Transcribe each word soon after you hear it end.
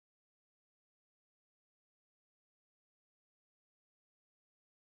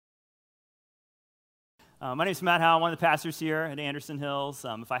My name is Matt Howe. I'm one of the pastors here at Anderson Hills.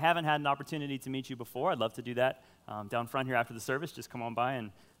 If I haven't had an opportunity to meet you before, I'd love to do that down front here after the service. Just come on by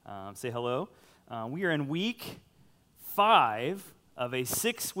and say hello. We are in week 5 of a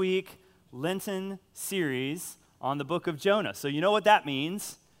 6-week Lenten series on the book of Jonah. So you know what that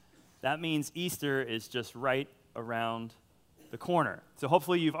means. That means Easter is just right around the corner. So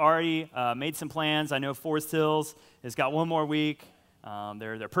hopefully you've already made some plans. I know Forest Hills has got one more week.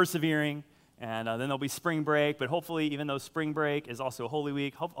 They're persevering. And then there'll be spring break, but hopefully, even though spring break is also a Holy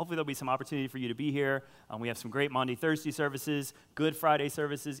Week, hopefully there'll be some opportunity for you to be here. We have some great Maundy Thursday services, Good Friday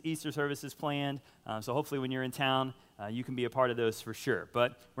services, Easter services planned. So hopefully when you're in town, you can be a part of those for sure.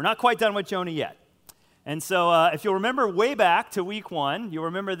 But we're not quite done with Jonah yet. And so if you'll remember way back to week 1, you'll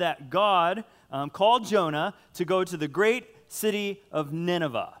remember that God called Jonah to go to the great city of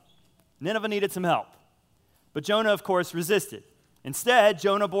Nineveh. Nineveh needed some help. But Jonah, of course, resisted. Instead,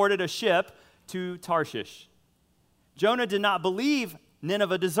 Jonah boarded a ship to Tarshish. Jonah did not believe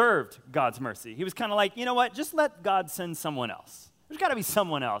Nineveh deserved God's mercy. He was kind of like, you know what, just let God send someone else. There's got to be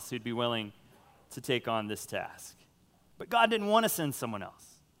someone else who'd be willing to take on this task. But God didn't want to send someone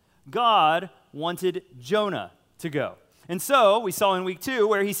else. God wanted Jonah to go. And so we saw in week 2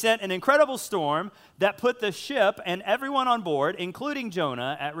 where he sent an incredible storm that put the ship and everyone on board, including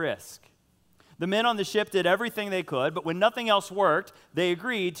Jonah, at risk. The men on the ship did everything they could, but when nothing else worked, they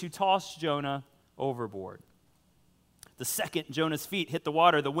agreed to toss Jonah overboard. The second Jonah's feet hit the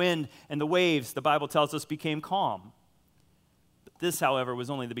water, the wind and the waves, the Bible tells us, became calm. But this, however,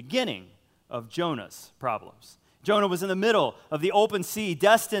 was only the beginning of Jonah's problems. Jonah was in the middle of the open sea,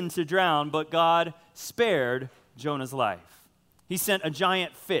 destined to drown, but God spared Jonah's life. He sent a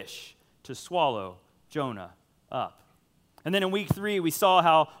giant fish to swallow Jonah up. And then in week 3, we saw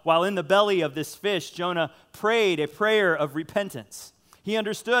how while in the belly of this fish, Jonah prayed a prayer of repentance. He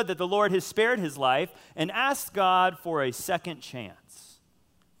understood that the Lord has spared his life and asked God for a second chance,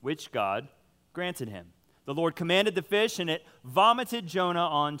 which God granted him. The Lord commanded the fish, and it vomited Jonah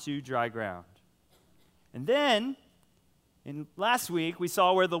onto dry ground. And then, in last week, we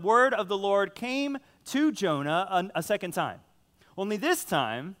saw where the word of the Lord came to Jonah a second time. Only this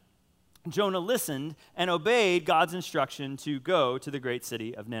time, Jonah listened and obeyed God's instruction to go to the great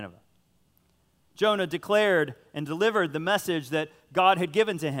city of Nineveh. Jonah declared and delivered the message that God had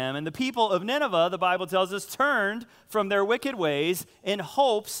given to him, and the people of Nineveh, the Bible tells us, turned from their wicked ways in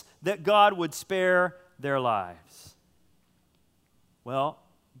hopes that God would spare their lives. Well,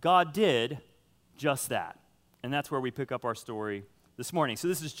 God did just that, and that's where we pick up our story this morning. So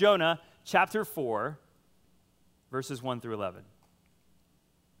this is Jonah chapter 4, verses 1 through 11.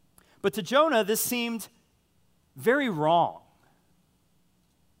 But to Jonah, this seemed very wrong.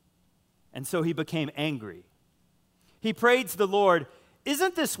 And so he became angry. He prayed to the Lord,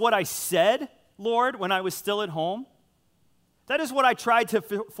 "Isn't this what I said, Lord, when I was still at home? That is what I tried to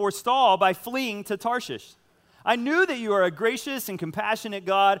forestall by fleeing to Tarshish. I knew that you are a gracious and compassionate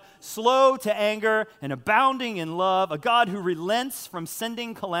God, slow to anger and abounding in love, a God who relents from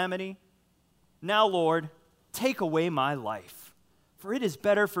sending calamity. Now, Lord, take away my life. For it is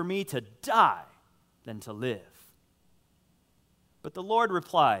better for me to die than to live." But the Lord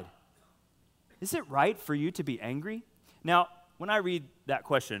replied, "Is it right for you to be angry?" Now, when I read that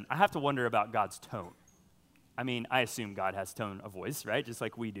question, I have to wonder about God's tone. I mean, I assume God has tone of voice, right? Just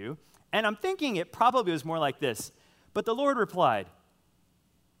like we do. And I'm thinking it probably was more like this. But the Lord replied,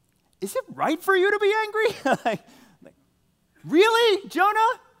 "Is it right for you to be angry?" Really,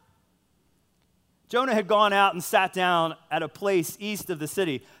 Jonah? Jonah had gone out and sat down at a place east of the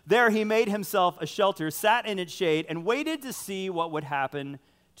city. There he made himself a shelter, sat in its shade, and waited to see what would happen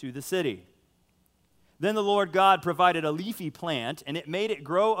to the city. Then the Lord God provided a leafy plant, and it made it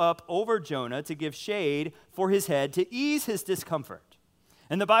grow up over Jonah to give shade for his head, to ease his discomfort.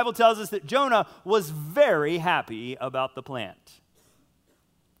 And the Bible tells us that Jonah was very happy about the plant.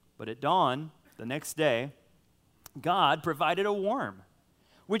 But at dawn, the next day, God provided a worm,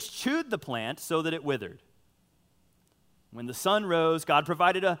 which chewed the plant so that it withered. When the sun rose, God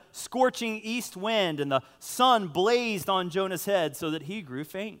provided a scorching east wind, and the sun blazed on Jonah's head so that he grew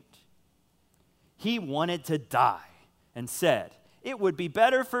faint. He wanted to die and said, "It would be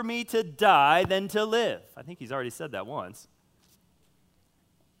better for me to die than to live." I think he's already said that once.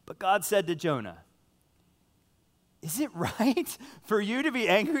 But God said to Jonah, "Is it right for you to be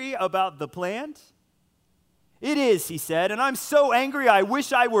angry about the plant?" "It is," he said, "and I'm so angry I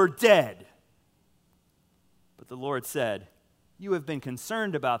wish I were dead." But the Lord said, "You have been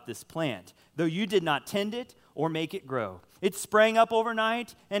concerned about this plant, though you did not tend it or make it grow. It sprang up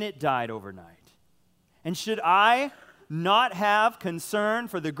overnight, and it died overnight. And should I, not have concern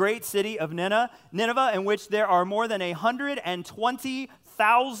for the great city of Nineveh, in which there are more than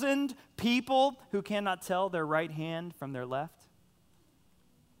 120,000 people who cannot tell their right hand from their left,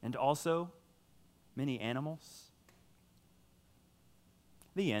 and also many animals?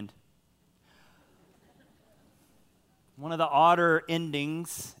 The end. One of the odder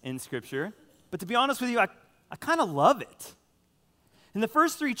endings in Scripture. But to be honest with you, I kind of love it. In the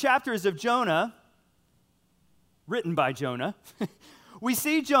first 3 chapters of Jonah, written by Jonah, we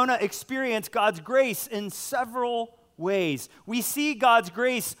see Jonah experience God's grace in several ways. We see God's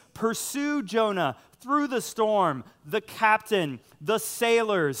grace pursue Jonah through the storm, the captain, the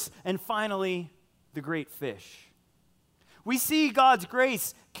sailors, and finally, the great fish. We see God's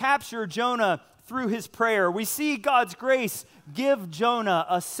grace capture Jonah through his prayer. We see God's grace give Jonah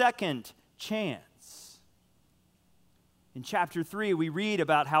a second chance. In chapter 3, we read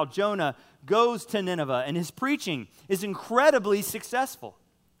about how Jonah goes to Nineveh, and his preaching is incredibly successful.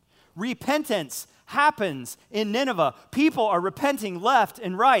 Repentance happens in Nineveh. People are repenting left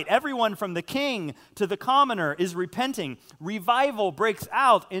and right. Everyone from the king to the commoner is repenting. Revival breaks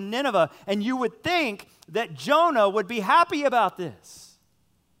out in Nineveh, and you would think that Jonah would be happy about this.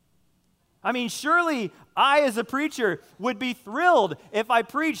 I mean, surely I, as a preacher, would be thrilled if I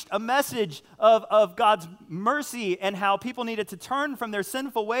preached a message of God's mercy and how people needed to turn from their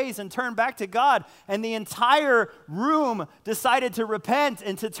sinful ways and turn back to God, and the entire room decided to repent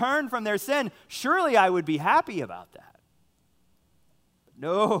and to turn from their sin. Surely I would be happy about that. But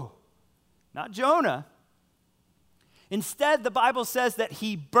no, not Jonah. Instead, the Bible says that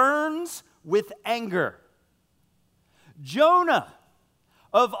he burns with anger. Jonah,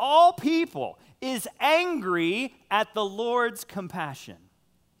 of all people, is angry at the Lord's compassion.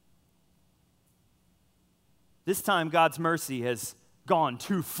 This time, God's mercy has gone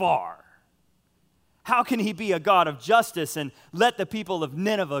too far. How can he be a God of justice and let the people of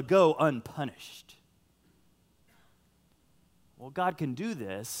Nineveh go unpunished? Well, God can do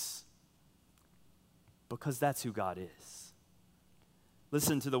this because that's who God is.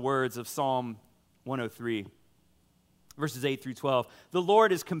 Listen to the words of Psalm 103. Verses 8 through 12. The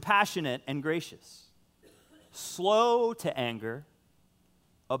Lord is compassionate and gracious, slow to anger,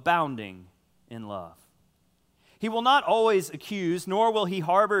 abounding in love. He will not always accuse, nor will he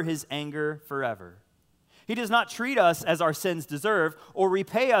harbor his anger forever. He does not treat us as our sins deserve, or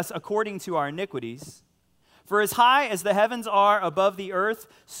repay us according to our iniquities. For as high as the heavens are above the earth,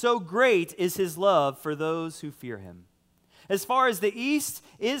 so great is his love for those who fear him. As far as the east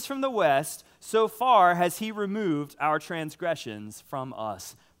is from the west, so far has he removed our transgressions from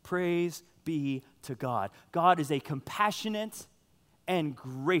us. Praise be to God. God is a compassionate and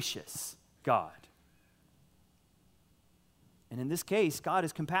gracious God. And in this case, God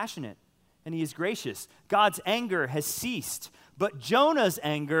is compassionate and he is gracious. God's anger has ceased, but Jonah's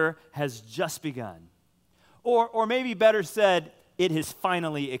anger has just begun. Or maybe better said, it has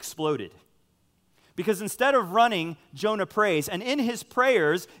finally exploded. Because instead of running, Jonah prays. And in his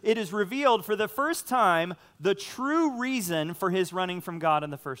prayers, it is revealed for the first time the true reason for his running from God in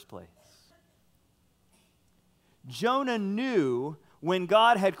the first place. Jonah knew when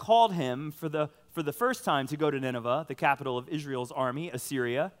God had called him for the first time to go to Nineveh, the capital of Israel's army,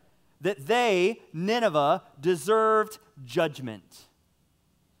 Assyria, that they, Nineveh, deserved judgment.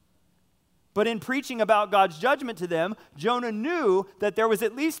 But in preaching about God's judgment to them, Jonah knew that there was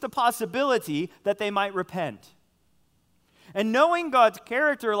at least a possibility that they might repent. And knowing God's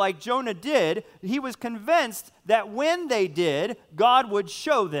character like Jonah did, he was convinced that when they did, God would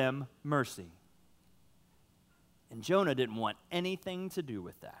show them mercy. And Jonah didn't want anything to do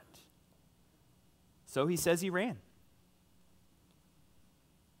with that. So he says he ran.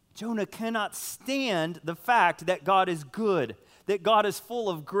 Jonah cannot stand the fact that God is good, that God is full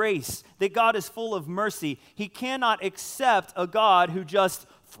of grace, that God is full of mercy. He cannot accept a God who just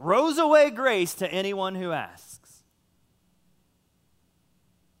throws away grace to anyone who asks.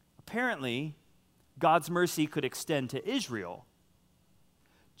 Apparently, God's mercy could extend to Israel,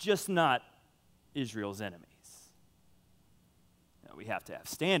 just not Israel's enemies. Now, we have to have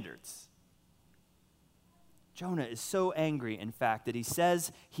standards. Jonah is so angry, in fact, that he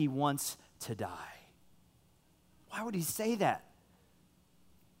says he wants to die. Why would he say that?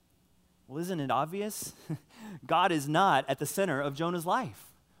 Well, isn't it obvious? God is not at the center of Jonah's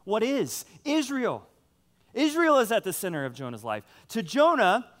life. What is? Israel. Israel is at the center of Jonah's life. To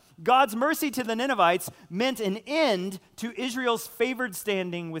Jonah, God's mercy to the Ninevites meant an end to Israel's favored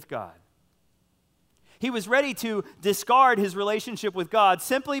standing with God. He was ready to discard his relationship with God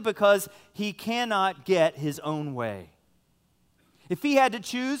simply because he cannot get his own way. If he had to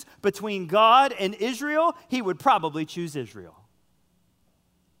choose between God and Israel, he would probably choose Israel.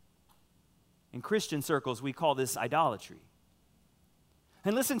 In Christian circles, we call this idolatry.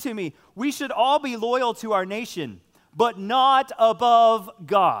 And listen to me, we should all be loyal to our nation, but not above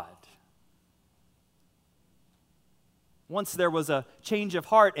God. Once there was a change of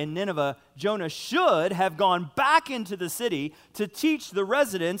heart in Nineveh, Jonah should have gone back into the city to teach the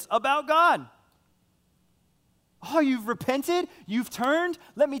residents about God. Oh, you've repented? You've turned?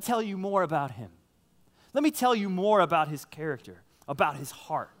 Let me tell you more about him. Let me tell you more about his character, about his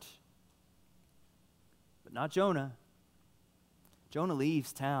heart. But not Jonah. Jonah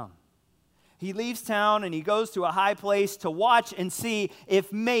leaves town. He leaves town and he goes to a high place to watch and see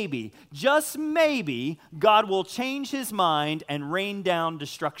if maybe, just maybe, God will change his mind and rain down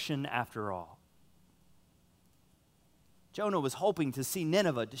destruction after all. Jonah was hoping to see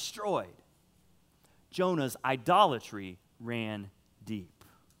Nineveh destroyed. Jonah's idolatry ran deep.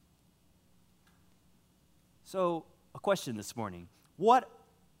 So, a question this morning. What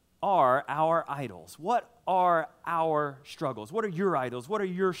are our idols? What are our struggles? What are your idols? What are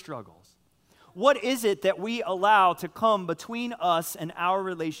your struggles? What is it that we allow to come between us and our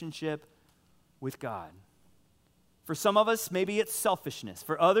relationship with God? For some of us, maybe it's selfishness.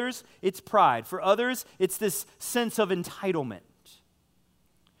 For others, it's pride. For others, it's this sense of entitlement.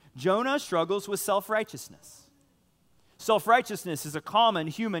 Jonah struggles with self-righteousness. Self-righteousness is a common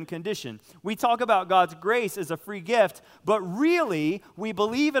human condition. We talk about God's grace as a free gift, but really, we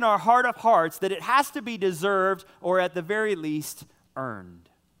believe in our heart of hearts that it has to be deserved or at the very least earned.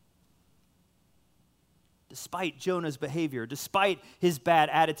 Despite Jonah's behavior, despite his bad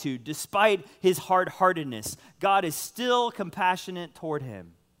attitude, despite his hard-heartedness, God is still compassionate toward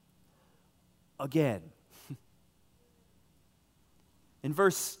him. Again. In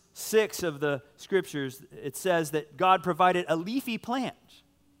verse 6 of the scriptures, it says that God provided a leafy plant,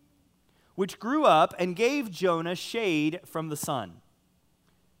 which grew up and gave Jonah shade from the sun.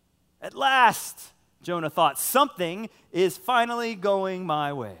 At last, Jonah thought, something is finally going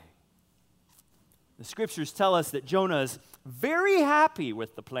my way. The scriptures tell us that Jonah is very happy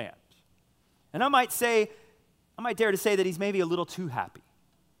with the plant. And I might dare to say that he's maybe a little too happy.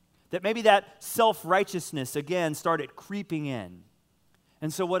 That maybe that self-righteousness again started creeping in.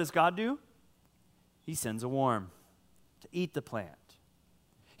 And so what does God do? He sends a worm to eat the plant.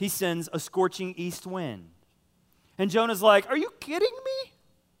 He sends a scorching east wind. And Jonah's like, are you kidding me?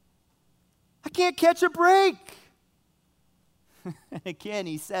 I can't catch a break. And again,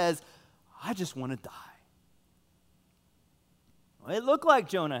 he says, I just want to die. Well, it looked like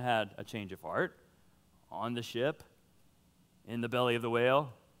Jonah had a change of heart on the ship, in the belly of the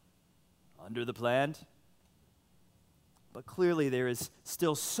whale, under the plant. But clearly there is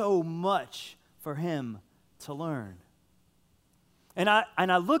still so much for him to learn. And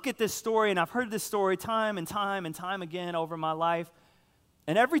I look at this story, and I've heard this story time and time and time again over my life.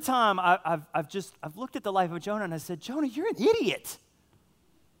 And every time I've looked at the life of Jonah and I said, Jonah, you're an idiot.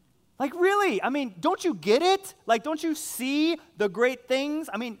 Like, really? I mean, don't you get it? Like, don't you see the great things?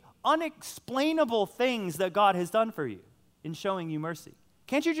 I mean, unexplainable things that God has done for you in showing you mercy.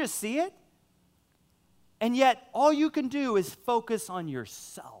 Can't you just see it? And yet, all you can do is focus on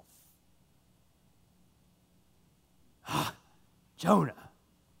yourself. Jonah.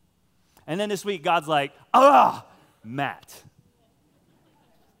 And then this week, God's like, Matt.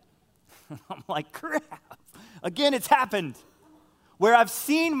 I'm like, crap. Again, it's happened. Where I've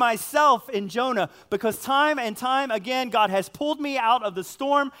seen myself in Jonah, because time and time again, God has pulled me out of the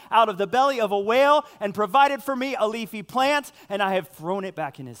storm, out of the belly of a whale, and provided for me a leafy plant, and I have thrown it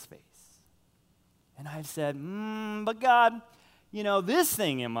back in his face. And I've said, but God, this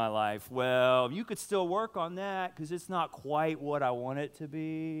thing in my life, well, you could still work on that because it's not quite what I want it to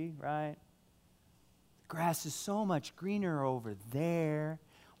be, right? The grass is so much greener over there.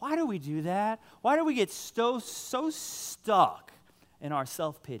 Why do we do that? Why do we get so stuck in our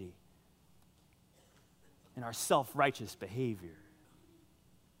self-pity, in our self-righteous behavior?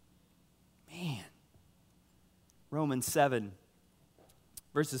 Man. Romans 7,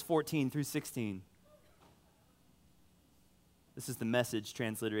 verses 14 through 16. This is the Message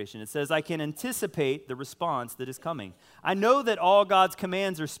transliteration. It says, I can anticipate the response that is coming. I know that all God's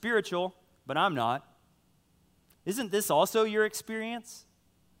commands are spiritual, but I'm not. Isn't this also your experience?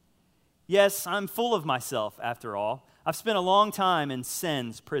 Yes, I'm full of myself, after all. I've spent a long time in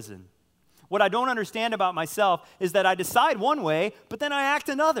sin's prison. What I don't understand about myself is that I decide one way, but then I act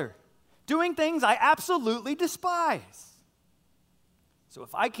another, doing things I absolutely despise. So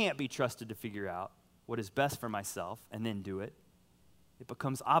if I can't be trusted to figure out what is best for myself and then do it, it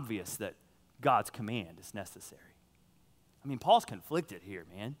becomes obvious that God's command is necessary. I mean, Paul's conflicted here,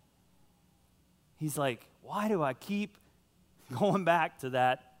 man. He's like, why do I keep going back to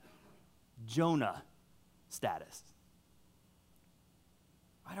that Jonah status?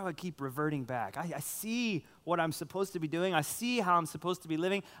 Why do I keep reverting back? I see what I'm supposed to be doing. I see how I'm supposed to be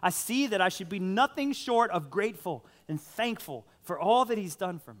living. I see that I should be nothing short of grateful and thankful for all that he's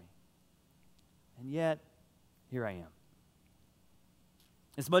done for me. And yet, here I am.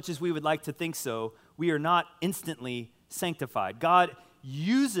 As much as we would like to think so, we are not instantly sanctified. God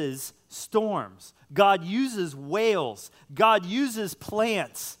uses storms. God uses whales. God uses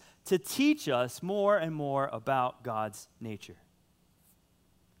plants to teach us more and more about God's nature.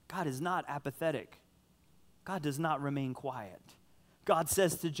 God is not apathetic. God does not remain quiet. God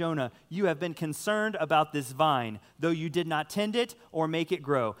says to Jonah, you have been concerned about this vine, though you did not tend it or make it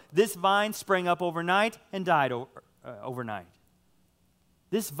grow. This vine sprang up overnight and died overnight.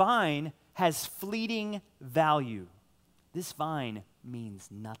 This vine has fleeting value. This vine means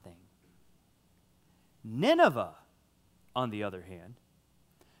nothing. Nineveh, on the other hand,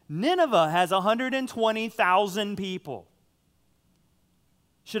 Nineveh has 120,000 people.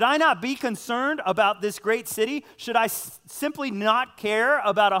 Should I not be concerned about this great city? Should I simply not care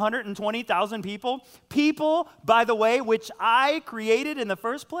about 120,000 people? People, by the way, which I created in the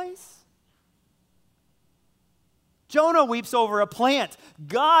first place? Jonah weeps over a plant.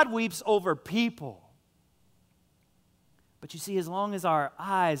 God weeps over people. But you see, as long as our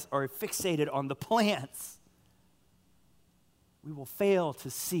eyes are fixated on the plants, we will fail to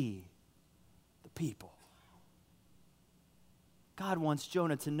see the people. God wants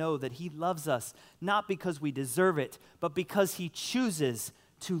Jonah to know that he loves us, not because we deserve it, but because he chooses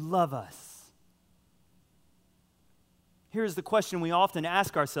to love us. Here's the question we often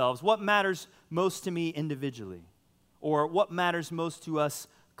ask ourselves: what matters most to me individually? Or what matters most to us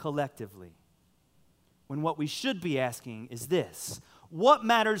collectively? When what we should be asking is this: what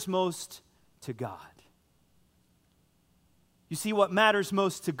matters most to God? You see, what matters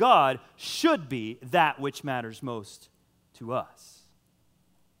most to God should be that which matters most to us.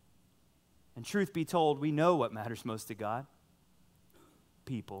 And truth be told, we know what matters most to God.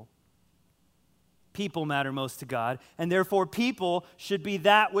 People. People matter most to God, and therefore people should be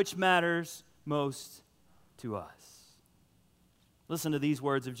that which matters most to us. Listen to these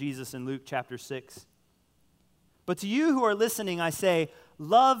words of Jesus in Luke chapter 6. But to you who are listening, I say,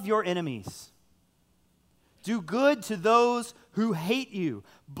 love your enemies. Do good to those who hate you.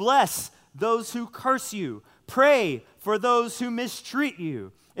 Bless those who curse you. Pray for those who mistreat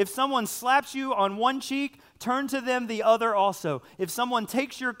you. If someone slaps you on one cheek, turn to them the other also. If someone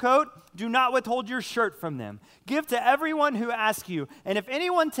takes your coat, do not withhold your shirt from them. Give to everyone who asks you, and if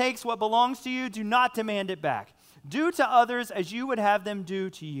anyone takes what belongs to you, do not demand it back. Do to others as you would have them do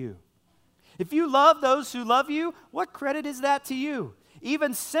to you. If you love those who love you, what credit is that to you?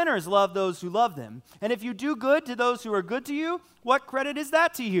 Even sinners love those who love them. And if you do good to those who are good to you, what credit is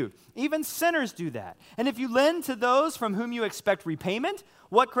that to you? Even sinners do that. And if you lend to those from whom you expect repayment,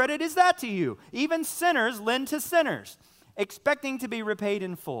 what credit is that to you? Even sinners lend to sinners, expecting to be repaid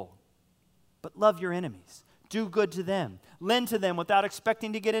in full. But love your enemies. Do good to them. Lend to them without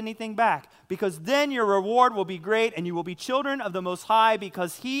expecting to get anything back, because then your reward will be great and you will be children of the Most High,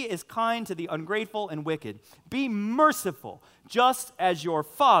 because He is kind to the ungrateful and wicked. Be merciful, just as your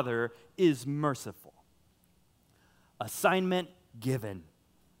Father is merciful. Assignment given.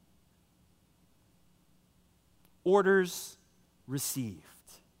 Orders received.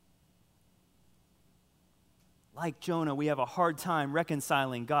 Like Jonah, we have a hard time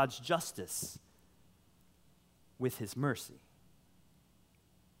reconciling God's justice with His mercy.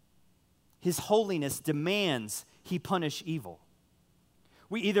 His holiness demands He punish evil.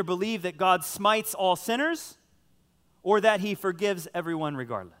 We either believe that God smites all sinners or that He forgives everyone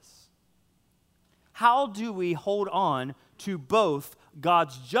regardless. How do we hold on to both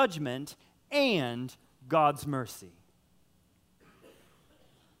God's judgment and God's mercy?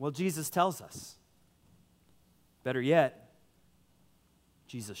 Well, Jesus tells us. Better yet,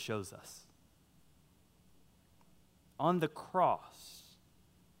 Jesus shows us. On the cross,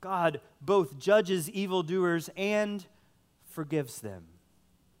 God both judges evildoers and forgives them.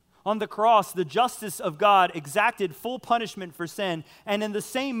 On the cross, the justice of God exacted full punishment for sin, and in the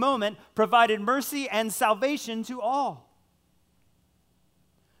same moment provided mercy and salvation to all.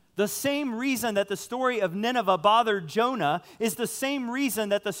 The same reason that the story of Nineveh bothered Jonah is the same reason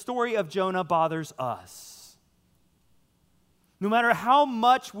that the story of Jonah bothers us. No matter how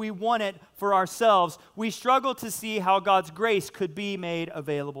much we want it for ourselves, we struggle to see how God's grace could be made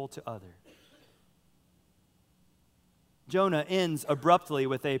available to others. Jonah ends abruptly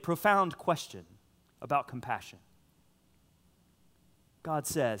with a profound question about compassion. God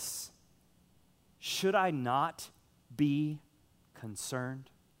says, should I not be concerned?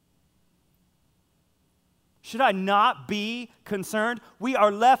 Should I not be concerned? We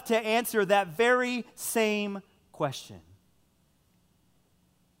are left to answer that very same question.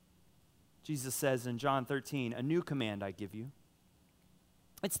 Jesus says in John 13, a new command I give you.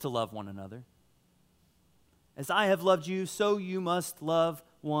 It's to love one another. As I have loved you, so you must love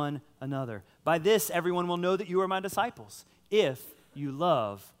one another. By this, everyone will know that you are my disciples, if you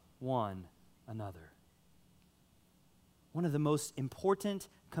love one another. One of the most important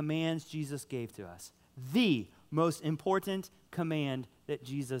commands Jesus gave to us, the most important command that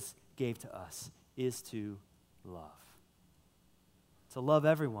Jesus gave to us, is to love. To love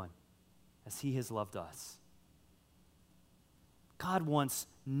everyone as he has loved us. God wants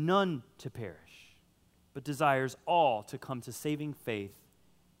none to perish, but desires all to come to saving faith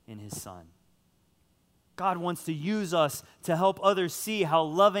in his Son. God wants to use us to help others see how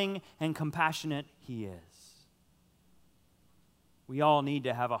loving and compassionate he is. We all need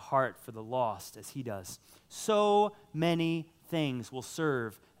to have a heart for the lost as he does. So many things will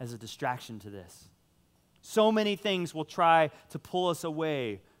serve as a distraction to this. So many things will try to pull us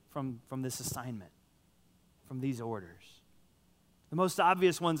away from this assignment, from these orders. The most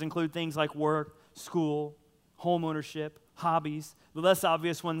obvious ones include things like work, school, home ownership, hobbies. The less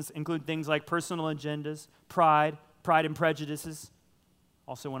obvious ones include things like personal agendas, pride and prejudices.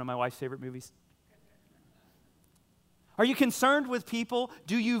 Also one of my wife's favorite movies. Are you concerned with people?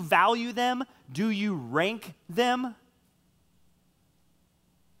 Do you value them? Do you rank them?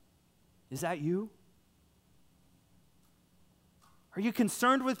 Is that you? Are you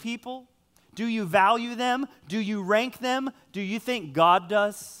concerned with people? Do you value them? Do you rank them? Do you think God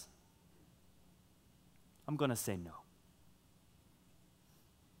does? I'm going to say no.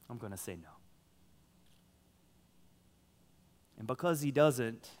 I'm going to say no. And because he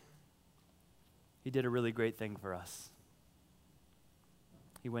doesn't, he did a really great thing for us.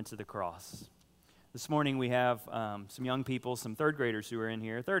 He went to the cross. This morning we have some young people, some third graders who are in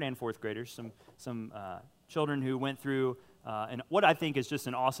here, third and fourth graders, some children who went through and what I think is just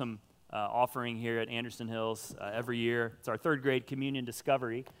an awesome offering here at Anderson Hills every year. It's our third grade Communion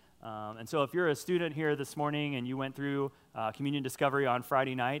Discovery. And so if you're a student here this morning and you went through Communion Discovery on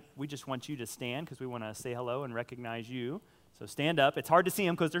Friday night, we just want you to stand because we want to say hello and recognize you. So stand up. It's hard to see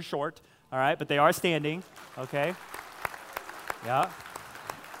them because they're short, all right, but they are standing, okay? Yeah.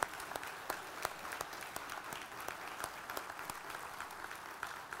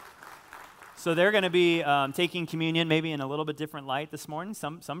 So they're going to be taking communion maybe in a little bit different light this morning,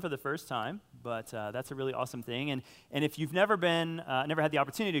 some for the first time, but that's a really awesome thing. And if you've never had the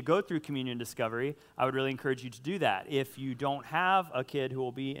opportunity to go through Communion Discovery, I would really encourage you to do that. If you don't have a kid who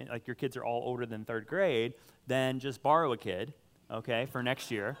will be, like your kids are all older than third grade, then just borrow a kid, okay, for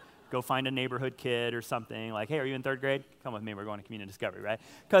next year. Go find a neighborhood kid or something, like, hey, are you in third grade? Come with me, we're going to Communion Discovery, right?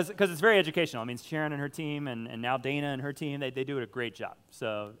 Because it's very educational. I mean, Sharon and her team and now Dana and her team, they do a great job,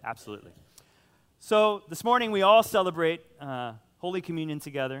 so absolutely. So this morning we all celebrate Holy Communion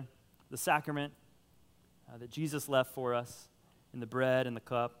together, the sacrament that Jesus left for us in the bread and the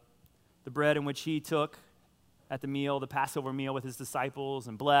cup, the bread in which he took at the meal, the Passover meal with his disciples,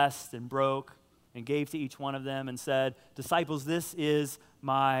 and blessed and broke and gave to each one of them and said, disciples, this is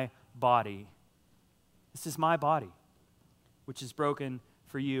my body. This is my body, which is broken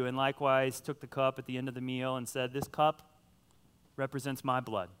for you. And likewise took the cup at the end of the meal and said, this cup represents my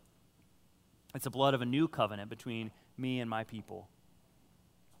blood. It's the blood of a new covenant between me and my people.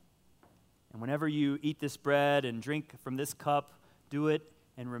 And whenever you eat this bread and drink from this cup, do it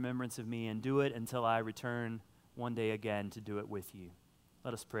in remembrance of me, and do it until I return one day again to do it with you.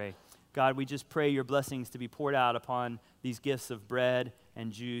 Let us pray. God, we just pray your blessings to be poured out upon these gifts of bread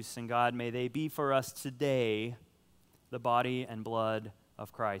and juice. And God, may they be for us today the body and blood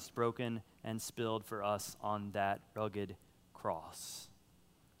of Christ, broken and spilled for us on that rugged cross.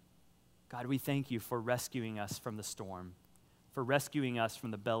 God, we thank you for rescuing us from the storm, for rescuing us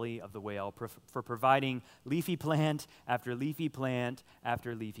from the belly of the whale, for providing leafy plant after leafy plant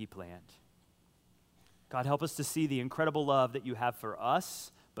after leafy plant. God, help us to see the incredible love that you have for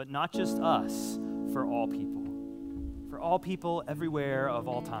us, but not just us, for all people everywhere, of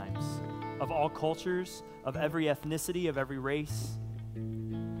all times, of all cultures, of every ethnicity, of every race,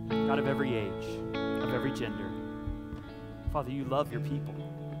 God, of every age, of every gender. Father, you love your people.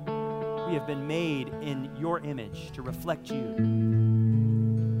 We have been made in your image to reflect you.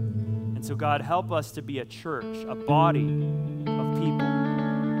 And so, God, help us to be a church, a body of people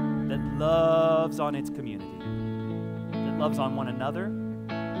that loves on its community, that loves on one another,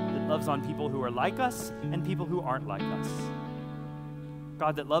 that loves on people who are like us and people who aren't like us.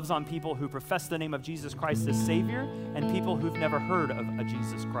 God, that loves on people who profess the name of Jesus Christ as Savior and people who've never heard of a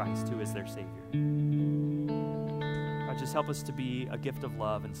Jesus Christ who is their Savior. God, just help us to be a gift of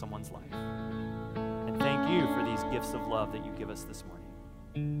love in someone's life. And thank you for these gifts of love that you give us this morning.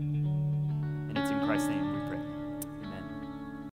 And it's in Christ's name we